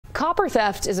copper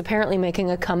theft is apparently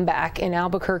making a comeback in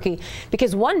Albuquerque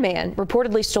because one man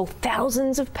reportedly stole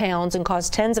thousands of pounds and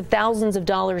caused tens of thousands of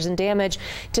dollars in damage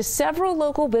to several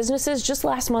local businesses just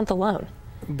last month alone.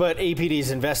 But APD's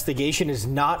investigation is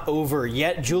not over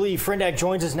yet. Julie Frindak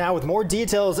joins us now with more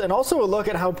details and also a look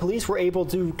at how police were able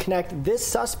to connect this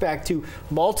suspect to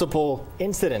multiple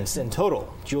incidents in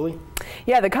total. Julie?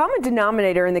 Yeah, the common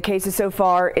denominator in the cases so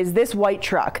far is this white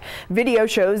truck. Video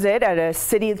shows it at a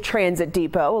city transit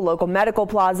depot, a local medical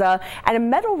plaza, and a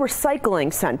metal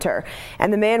recycling center.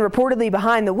 And the man reportedly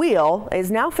behind the wheel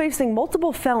is now facing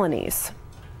multiple felonies.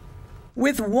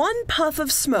 With one puff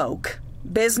of smoke,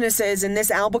 businesses in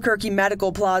this Albuquerque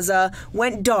medical plaza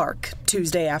went dark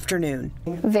Tuesday afternoon.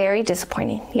 Very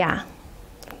disappointing. Yeah,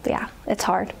 it's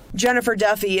hard. Jennifer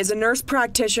Duffy is a nurse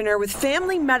practitioner with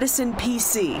Family Medicine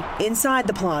PC inside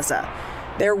the plaza.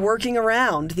 They're working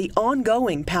around the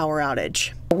ongoing power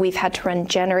outage. We've had to run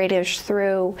generators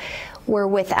through. We're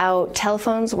without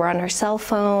telephones. We're on our cell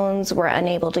phones. We're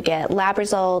unable to get lab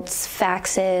results,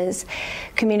 faxes.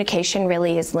 Communication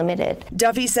really is limited.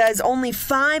 Duffy says only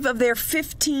 5 of their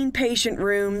 15 patient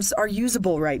rooms are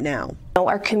usable right now.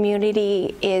 Our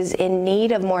community is in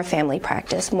need of more family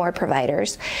practice, more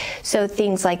providers. So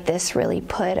things like this really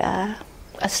put a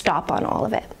stop on all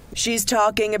of it. She's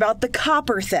talking about the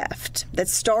copper theft that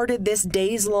started this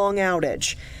days-long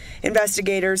outage.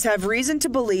 Investigators have reason to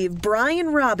believe Brian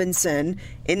Robinson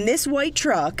in this white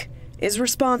truck is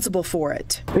responsible for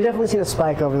it. We've definitely seen a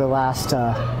spike over the last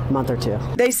month or two.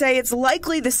 They say it's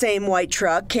likely the same white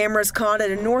truck cameras caught at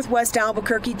a northwest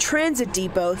Albuquerque transit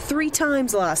depot 3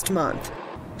 times last month.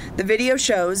 The video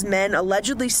shows men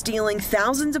allegedly stealing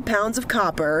thousands of pounds of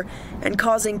copper and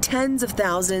causing tens of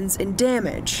thousands in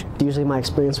damage. Usually my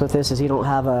experience with this is you don't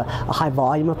have a high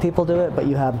volume of people do it, but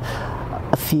you have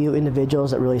a few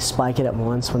individuals that really spike it at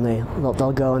once when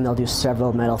they'll go and they'll do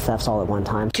several metal thefts all at one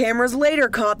time. Cameras later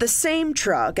caught the same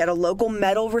truck at a local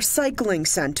metal recycling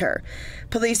center.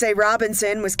 Police say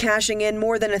Robinson was cashing in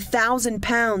more than 1,000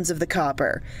 pounds of the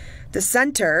copper. The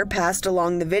center passed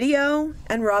along the video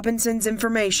and Robinson's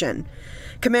information.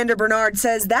 Commander Bernard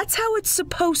says that's how it's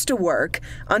supposed to work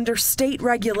under state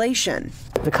regulation.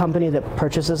 The company that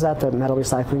purchases that, the metal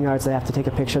recycling yards, they have to take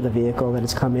a picture of the vehicle that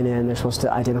it's coming in. They're supposed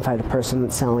to identify the person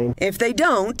that's selling. If they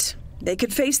don't, they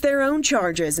could face their own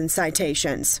charges and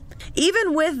citations.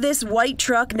 Even with this white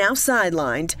truck now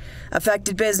sidelined,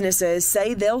 affected businesses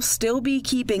say they'll still be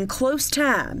keeping close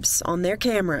tabs on their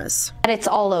cameras. It's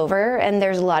all over, and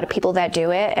there's a lot of people that do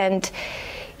it, and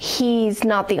he's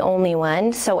not the only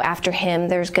one, so after him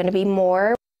there's going to be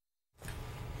more.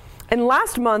 And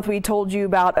last month we told you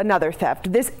about another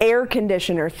theft, this air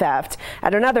conditioner theft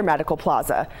at another medical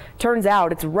plaza. Turns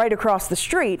out it's right across the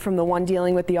street from the one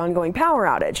dealing with the ongoing power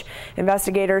outage.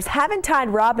 Investigators haven't tied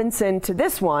Robinson to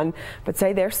this one, but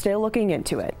say they're still looking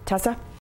into it. Tessa?